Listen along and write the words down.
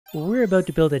We're about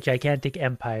to build a gigantic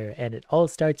empire, and it all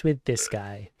starts with this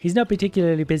guy. He's not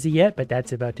particularly busy yet, but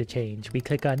that's about to change. We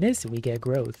click on this and we get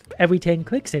growth. Every 10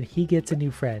 clicks and he gets a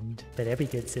new friend. But every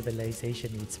good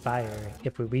civilization needs fire.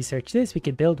 If we research this, we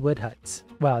can build wood huts.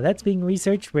 While that's being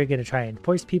researched, we're going to try and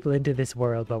force people into this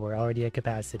world, but we're already at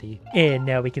capacity. And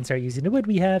now we can start using the wood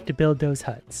we have to build those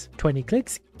huts. 20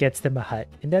 clicks gets them a hut,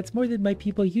 and that's more than my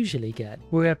people usually get.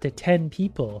 We're up to 10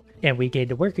 people, and we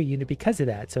gained a worker unit because of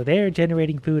that, so they're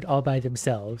generating food all by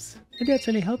themselves. And that's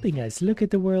really helping us. Look at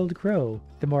the world grow.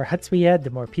 The more huts we add, the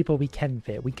more people we can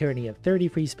fit. We currently have 30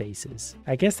 free spaces.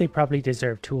 I guess they probably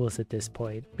deserve tools at this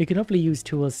point. We can hopefully use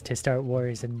tools to start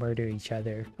wars and murder each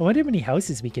other. I wonder how many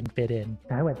houses we can fit in.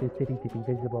 I want this city to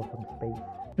be visible from space.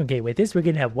 Okay, with this we're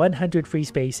going to have 100 free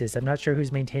spaces. I'm not sure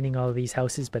who's maintaining all of these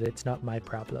houses, but it's not my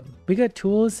problem. We got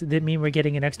tools that mean we're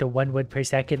getting an extra 1 wood per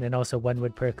second and also 1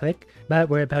 wood per click, but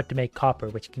we're about to make copper,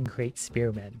 which can create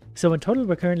spearmen. So in total,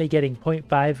 we're currently getting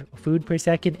 0.5 food per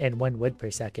second and 1 wood per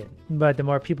second. But the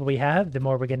more people we have, the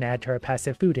more we're going to add to our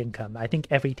passive food income. I think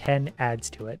every 10 adds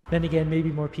to it. Then again, maybe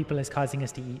more people is causing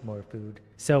us to eat more food.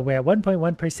 So we're at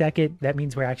 1.1 per second. That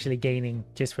means we're actually gaining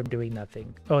just from doing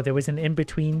nothing. Oh, there was an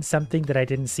in-between something that I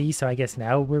didn't see, so I guess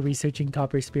now we're researching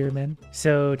copper spearmen.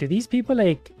 So do these people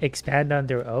like expand on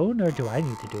their own, or do I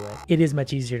need to do it? It is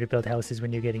much easier to build houses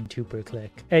when you're getting 2 per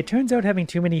click. It turns out having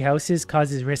too many houses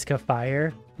causes risk of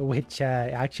fire, which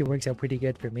actually works out pretty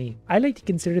good for me. I like to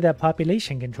consider that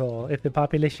population control. If the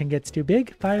population gets too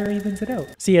big, fire evens it out.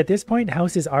 See, at this point,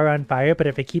 houses are on fire, but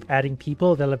if I keep adding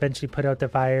people, they'll eventually put out the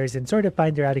fires and sort of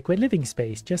find their adequate living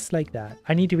space, just like that.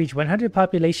 I need to reach 100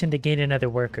 population to gain another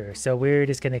worker, so we're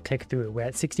just gonna click through. We're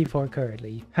at 64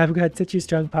 currently. I've got such a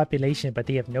strong population, but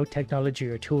they have no technology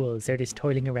or tools. They're just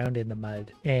toiling around in the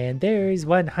mud. And there's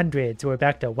 100, so we're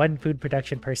back to 1 food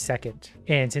production per second.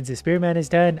 And since the spearman is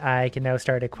done, I can now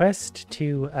start a quest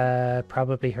to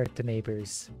probably hurt the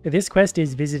neighbors. This quest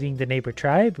is visiting the neighbor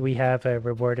tribe. We have a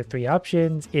reward of 3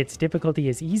 options. Its difficulty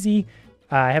is easy.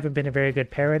 I haven't been a very good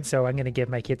parent, so I'm going to give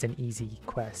my kids an easy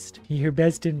quest. Your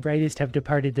best and brightest have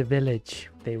departed the village.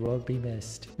 They won't be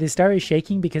missed. The star is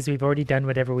shaking because we've already done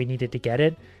whatever we needed to get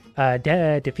it.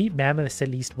 Defeat mammoths at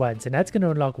least once, and that's going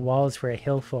to unlock walls for a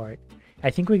hill fort. I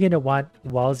think we're going to want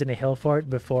walls in a hill fort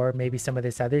before maybe some of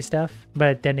this other stuff.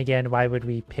 But then again, why would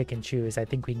we pick and choose? I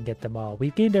think we can get them all.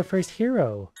 We've gained our first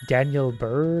hero, Daniel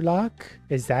Burlock.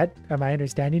 Am I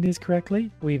understanding this correctly?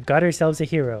 We've got ourselves a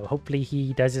hero. Hopefully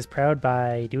he does us proud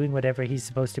by doing whatever he's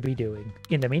supposed to be doing.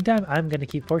 In the meantime, I'm going to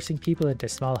keep forcing people into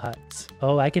small huts.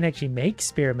 Oh, I can actually make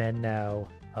spearmen now.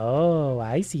 Oh,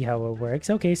 I see how it works.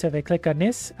 Okay, so if I click on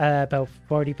this about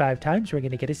 45 times, we're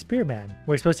going to get a spearman.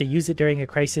 We're supposed to use it during a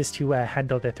crisis to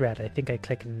handle the threat. I think I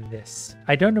click this.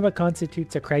 I don't know what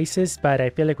constitutes a crisis, but I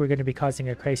feel like we're going to be causing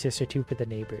a crisis or 2 for the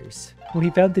neighbors. We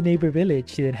found the neighbor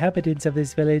village. The inhabitants of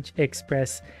this village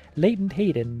express latent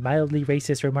hate and mildly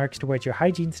racist remarks towards your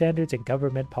hygiene standards and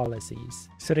government policies.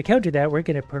 So to counter that, we're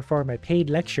going to perform a paid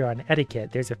lecture on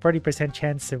etiquette. There's a 40%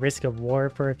 chance the risk of war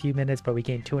for a few minutes, but we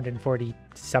gain 240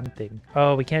 something.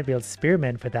 Oh, we can't build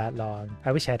spearmen for that long.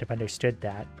 I wish I had have understood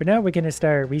that. For now, we're going to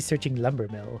start researching lumber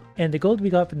mill. And the gold we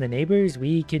got from the neighbors,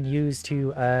 we can use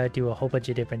to do a whole bunch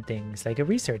of different things, like a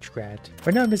research grant.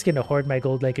 For now, I'm just going to hoard my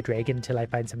gold like a dragon until I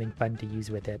find something fun to use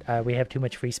with it. We have too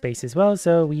much free space as well,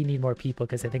 so we need more people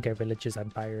because I think our village is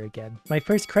on fire again. My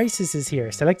first crisis is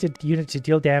here. Selected unit to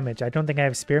deal damage. I don't think I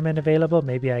have spearmen available.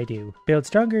 Maybe I do. Build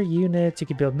stronger units. You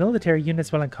can build military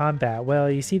units while in combat. Well,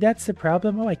 you see, that's the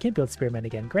problem. Oh, I can't build spearmen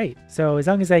again. Great. So as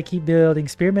long as I keep building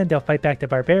spearmen, they'll fight back the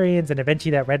barbarians, and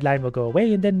eventually that red line will go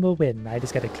away, and then we'll win. I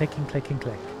just gotta click and click and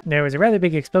click. There was a rather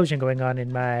big explosion going on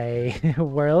in my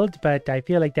world, but I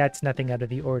feel like that's nothing out of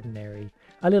the ordinary.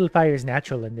 A little fire is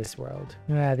natural in this world.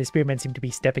 The spearmen seem to be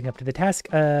stepping up to the task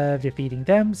of defeating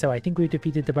them, so I think we've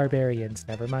defeated the barbarians.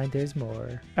 Never mind, there's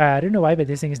more. I don't know why, but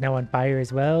this thing is now on fire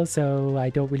as well, so I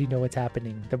don't really know what's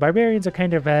happening. The barbarians are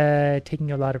kind of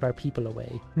taking a lot of our people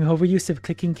away. Overuse of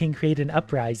clicking can create an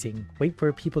uprising. Wait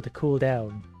for people to cool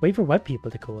down. Wait for what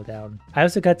people to cool down? I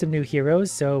also got some new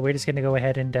heroes, so we're just gonna go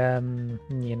ahead and,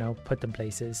 you know, put them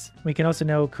places. We can also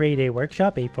now create a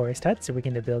workshop, a forest hut, so we're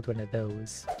gonna build one of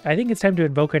those. I think it's time to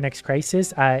invoke our next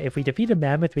crisis. If we defeat a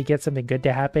mammoth, we get something good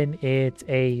to happen. It's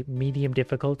a medium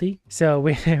difficulty. So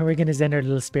we're gonna send our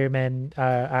little spearmen,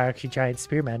 our actually giant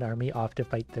spearman army off to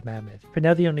fight the mammoth. For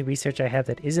now, the only research I have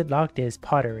that isn't locked is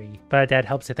pottery, but that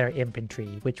helps with our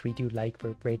infantry, which we do like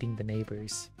for raiding the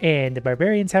neighbors. And the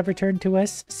barbarians have returned to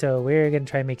us, So we're going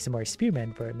to try and make some more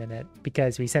spearmen for a minute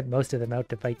because we sent most of them out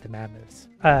to fight the mammoths.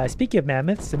 Speaking of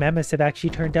mammoths, the mammoths have actually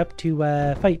turned up to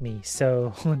fight me.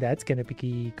 So that's going to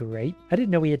be great. I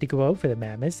didn't know we had to go out for the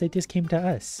mammoths. They just came to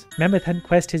us. Mammoth Hunt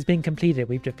quest has been completed.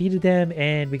 We've defeated them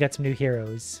and we got some new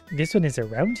heroes. This one is a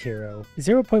round hero.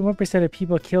 0.1% of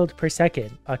people killed per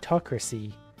second.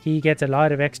 Autocracy. He gets a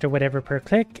lot of extra whatever per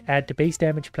click, add to base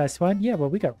damage +1. Yeah, well,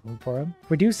 we got room for him.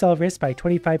 Reduce all risk by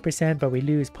 25%, but we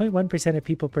lose 0.1% of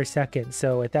people per second,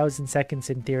 so 1,000 seconds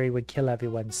in theory would kill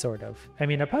everyone, sort of. I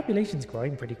mean, our population's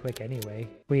growing pretty quick anyway.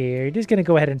 We're just gonna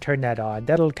go ahead and turn that on.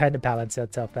 That'll kind of balance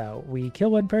itself out. We kill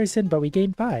one person, but we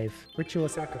gain 5. Ritual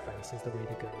sacrifice is the way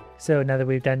to go. So now that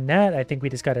we've done that, I think we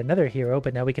just got another hero,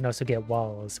 but now we can also get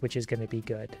walls, which is gonna be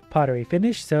good. Pottery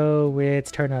finished, so let's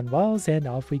turn on walls and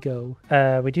off we go.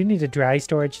 We do need a dry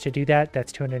storage to do that.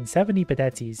 That's 270, but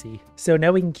that's easy. So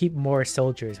now we can keep more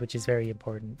soldiers, which is very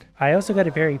important. I also got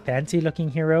a very fancy looking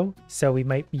hero, so we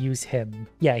might use him.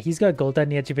 Yeah, he's got gold on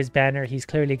the edge of his banner. He's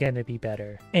clearly going to be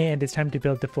better. And it's time to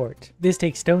build the fort. This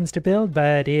takes stones to build,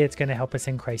 but it's going to help us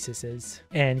in crises.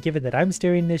 And given that I'm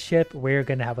steering this ship, we're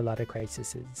going to have a lot of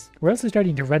crises. We're also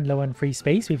starting to run low on free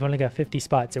space. We've only got 50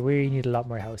 spots, so we need a lot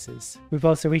more houses. We've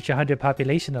also reached 100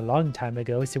 population a long time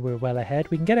ago, so we're well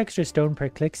ahead. We can get extra stone per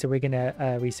click, so we're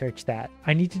gonna research that.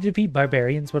 I need to defeat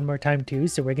barbarians one more time too,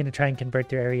 so we're gonna try and convert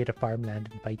their area to farmland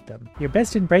and fight them. Your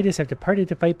best and brightest have departed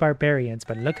to fight barbarians,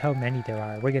 but look how many there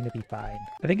are. We're gonna be fine.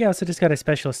 I think I also just got a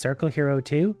special circle hero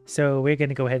too, so we're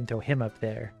gonna go ahead and throw him up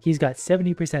there. He's got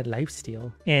 70%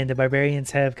 lifesteal, and the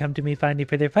barbarians have come to me finally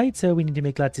for their fight, so we need to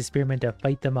make lots of spearmen to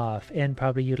fight them off and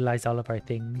probably utilize all of our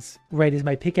things. Right as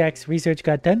my pickaxe research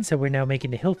got done, so we're now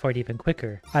making the hill fort even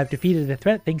quicker. I've defeated a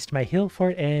threat thanks to my hill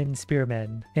fort and spearmen.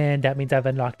 And that means I've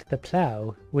unlocked the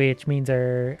plow, which means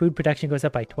our food production goes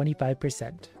up by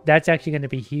 25%. That's actually going to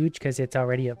be huge because it's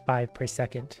already at 5 per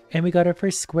second. And we got our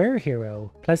first square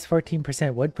hero. Plus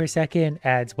 14% wood per second,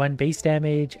 adds 1 base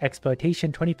damage,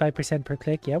 exploitation 25% per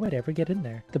click. Yeah, whatever, get in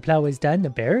there. The plow is done. The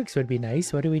barracks would be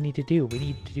nice. What do we need to do? We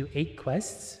need to do 8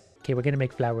 quests. Okay, we're going to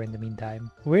make flour in the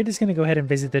meantime. We're just going to go ahead and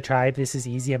visit the tribe. This is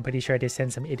easy. I'm pretty sure I just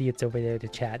send some idiots over there to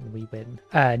chat and we win.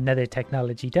 Another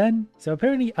technology done. So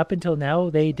apparently up until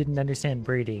now, they didn't understand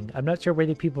breeding. I'm not sure where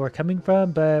the people were coming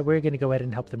from, but we're going to go ahead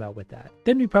and help them out with that.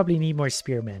 Then we probably need more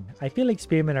spearmen. I feel like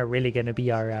spearmen are really going to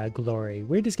be our glory.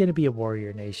 We're just going to be a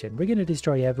warrior nation. We're going to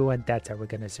destroy everyone. That's how we're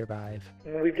going to survive.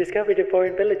 We've discovered a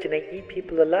foreign village and they eat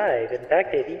people alive. In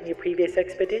fact, they've eaten your previous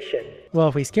expedition. Well,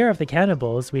 if we scare off the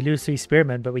cannibals, we lose 3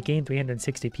 spearmen, but we gain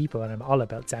 360 people, and I'm all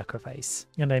about sacrifice.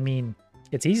 And I mean,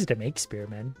 it's easy to make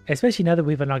spearmen, especially now that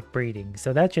we've unlocked breeding,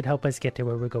 so that should help us get to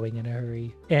where we're going in a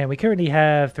hurry. And we currently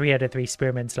have 3 out of 3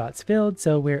 spearmen slots filled,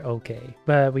 so we're okay.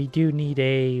 But we do need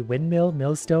a windmill,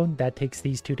 millstone, that takes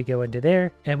these 2 to go into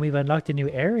there, and we've unlocked a new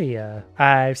area.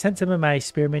 I've sent some of my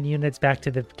spearmen units back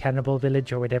to the cannibal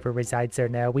village or whatever resides there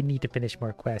now. We need to finish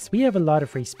more quests. We have a lot of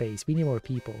free space. We need more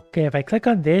people. Okay, if I click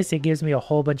on this, it gives me a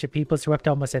whole bunch of people, so we're up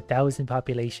to almost 1,000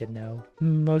 population now.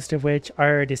 Most of which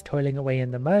are just toiling away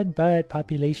in the mud, but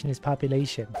population is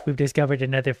population. We've discovered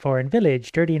another foreign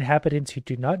village. Dirty inhabitants who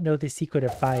do not know the secret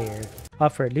of fire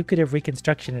offer lucrative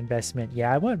reconstruction investment.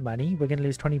 Yeah, I want money. We're gonna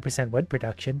lose 20% wood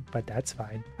production, but that's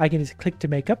fine. I can just click to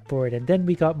make up for it, and then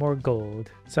we got more gold.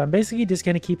 So I'm basically just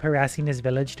gonna keep harassing this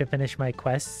village to finish my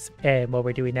quests, and while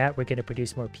we're doing that, we're gonna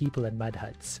produce more people in mud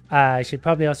huts. I should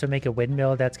probably also make a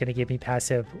windmill that's gonna give me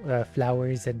passive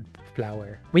flowers and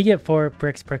flour. We get 4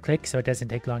 bricks per click, so it doesn't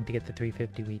take long to get the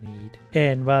 350 we need.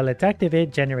 And while it's active,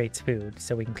 it generates food,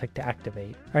 so we can click to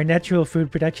activate. Our natural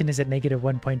food production is at negative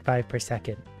 1.5 per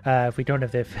second. If we don't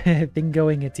have the thing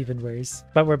going, it's even worse.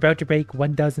 But we're about to break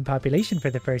 1,000 population for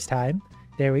the first time.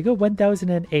 There we go,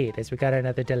 1008, as we got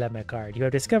another dilemma card. You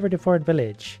have discovered a foreign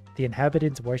village. The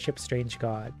inhabitants worship strange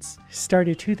gods. Start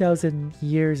a 2,000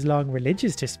 years long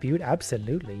religious dispute?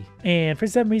 Absolutely. And for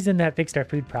some reason that fixed our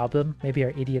food problem. Maybe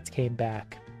our idiots came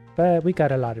back. But we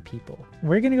got a lot of people.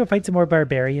 We're gonna go fight some more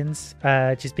barbarians,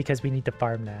 just because we need the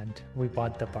farmland. We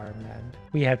want the farmland.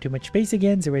 We have too much space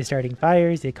again, so we're starting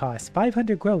fires. It costs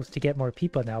 500 growth to get more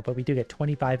people now, but we do get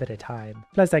 25 at a time.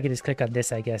 Plus I can just click on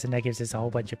this, I guess, and that gives us a whole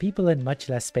bunch of people and much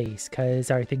less space,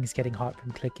 because our thing's getting hot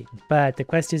from clicking. But the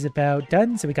quest is about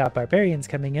done, so we got barbarians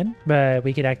coming in, but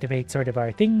we could activate sort of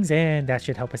our things, and that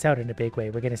should help us out in a big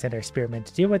way. We're gonna send our spearmen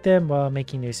to deal with them while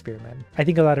making new spearmen. I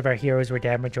think a lot of our heroes were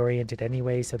damage oriented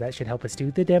anyway, so that should help us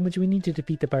do the damage we need to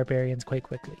defeat the barbarians quite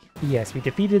quickly. Yes, we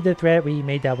defeated the threat. We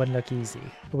made that one look easy.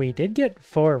 We did get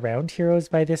 4 round heroes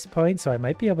by this point, so I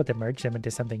might be able to merge them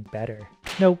into something better.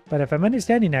 Nope, but if I'm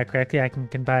understanding that correctly, I can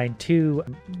combine 2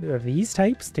 of these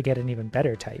types to get an even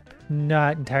better type.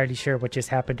 Not entirely sure what just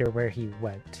happened or where he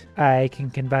went. I can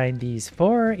combine these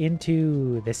 4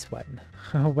 into this one.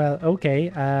 Well,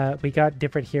 okay, we got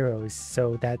different heroes,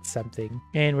 so that's something.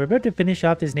 And we're about to finish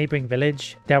off this neighboring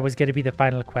village. That was going to be the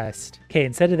final quest. Okay,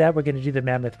 instead of that, we're going to do the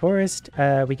Mammoth Forest.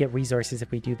 We get resources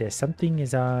if we do this. Something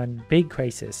is on Big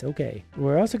Crisis. Okay.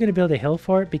 We're also going to build a hill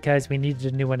fort because we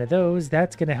needed a new one of those.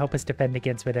 That's going to help us defend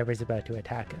against whatever's about to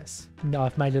attack us. And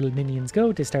off my little minions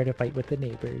go to start a fight with the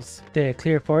neighbors. The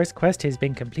Clear Forest quest has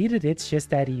been completed. It's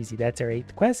just that easy. That's our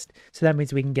 8th quest, so that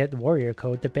means we can get the warrior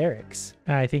code, the barracks.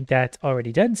 I think that's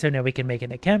already done, so now we can make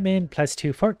an encampment,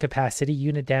 +2 fort capacity,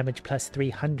 unit damage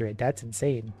 +300. That's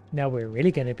insane. Now we're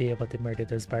really going to be able to murder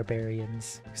those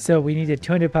barbarians. So we needed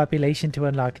 200 population to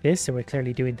unlock this, so we're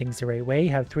clearly doing things the right way.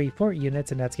 Have 3 fort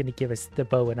units, and that's going to give us the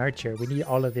bow and archer. We need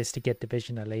all of this to get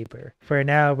division of labor. For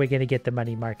now, we're going to get the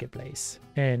money marketplace.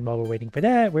 And while we're waiting for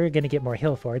that, we're going to get more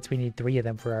hill forts. We need 3 of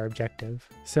them for our objective.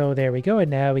 So there we go, and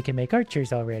now we can make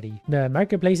archers already. The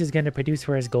marketplace is going to produce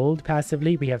for us gold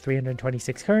passively. We have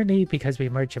 326 currently because we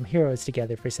merged some heroes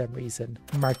together for some reason.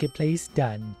 Marketplace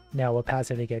done. Now we'll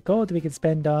passively get gold we can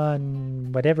spend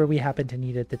on whatever we happen to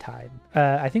need at the time.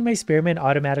 I think my spearmen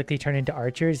automatically turn into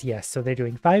archers. Yes, so they're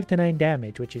doing 5 to 9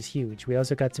 damage, which is huge. We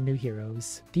also got some new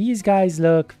heroes. These guys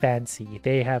look fancy.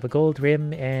 They have a gold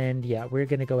rim, and yeah, we're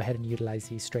going to go ahead and utilize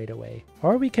these straight away.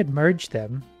 Or we could merge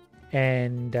them.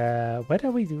 And what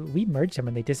do we merge them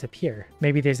and they disappear?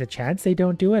 Maybe there's a chance they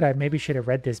don't do it. I maybe should have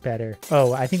read this better.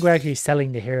 Oh, I think we're actually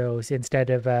selling the heroes instead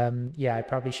of yeah, I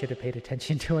probably should have paid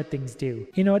attention to what things do.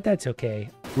 You know what, that's okay.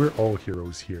 We're all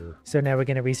heroes here. So now we're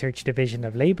going to research division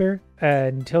of labor.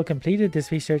 Until completed,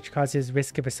 this research causes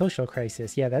risk of a social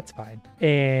crisis. Yeah, that's fine.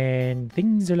 And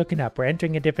things are looking up. We're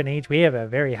entering a different age. We have a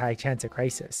very high chance of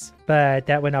crisis. But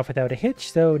that went off without a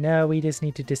hitch, so now we just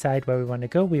need to decide where we want to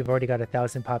go. We've already got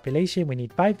 1,000 population. We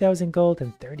need 5,000 gold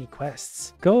and 30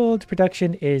 quests. Gold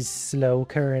production is slow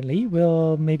currently.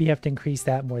 We'll maybe have to increase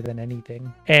that more than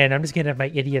anything. And I'm just going to have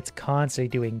my idiots constantly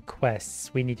doing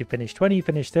quests. We need to finish 20,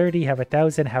 finish 30, have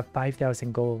 1,000, have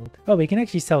 5,000 gold. Oh, we can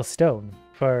actually sell stone.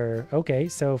 Okay,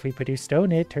 so if we produce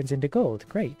stone, it turns into gold.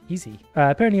 Great, easy.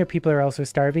 Apparently our people are also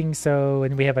starving,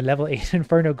 and we have a level 8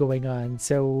 Inferno going on,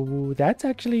 so that's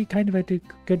actually kind of a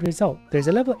good result. There's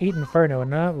a level 8 Inferno,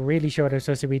 and I'm not really sure what I'm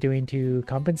supposed to be doing to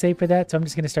compensate for that, so I'm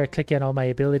just going to start clicking on all my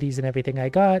abilities and everything I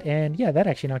got, and yeah, that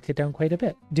actually knocked it down quite a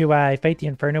bit. Do I fight the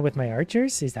Inferno with my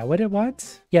archers? Is that what it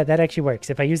wants? Yeah, that actually works.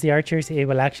 If I use the archers, it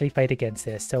will actually fight against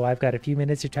this, so I've got a few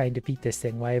minutes to try and defeat this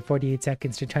thing. I have 48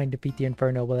 seconds to try and defeat the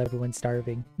Inferno while everyone's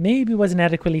starving. Maybe wasn't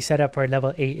adequately set up for a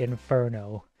level 8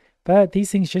 Inferno. But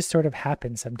these things just sort of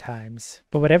happen sometimes.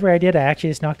 But whatever I did, I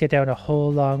actually just knocked it down a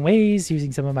whole long ways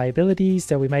using some of my abilities,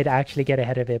 so we might actually get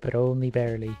ahead of it, but only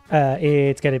barely.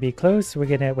 It's gonna be close. We're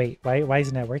gonna... Wait, why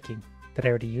isn't that working? Did I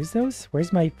already use those?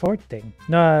 Where's my fort thing?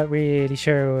 Not really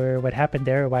sure what happened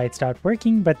there or why it stopped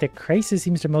working, but the crisis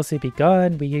seems to mostly be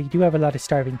gone. We do have a lot of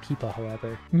starving people,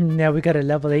 however. Now we got a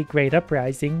level 8 Great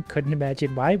Uprising. Couldn't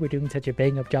imagine why we're doing such a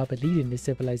bang-up job at leading this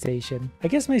civilization. I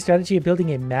guess my strategy of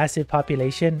building a massive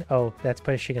population, oh, that's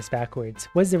pushing us backwards,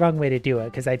 was the wrong way to do it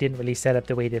because I didn't really set up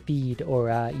the way to feed or,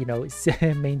 you know,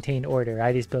 maintain order.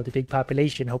 I just built a big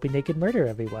population hoping they could murder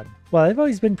everyone. Well, I've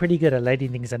always been pretty good at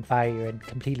lighting things on fire and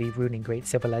completely ruining great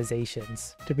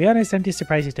civilizations. To be honest, I'm just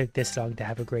surprised it took this long to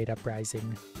have a Great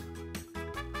Uprising.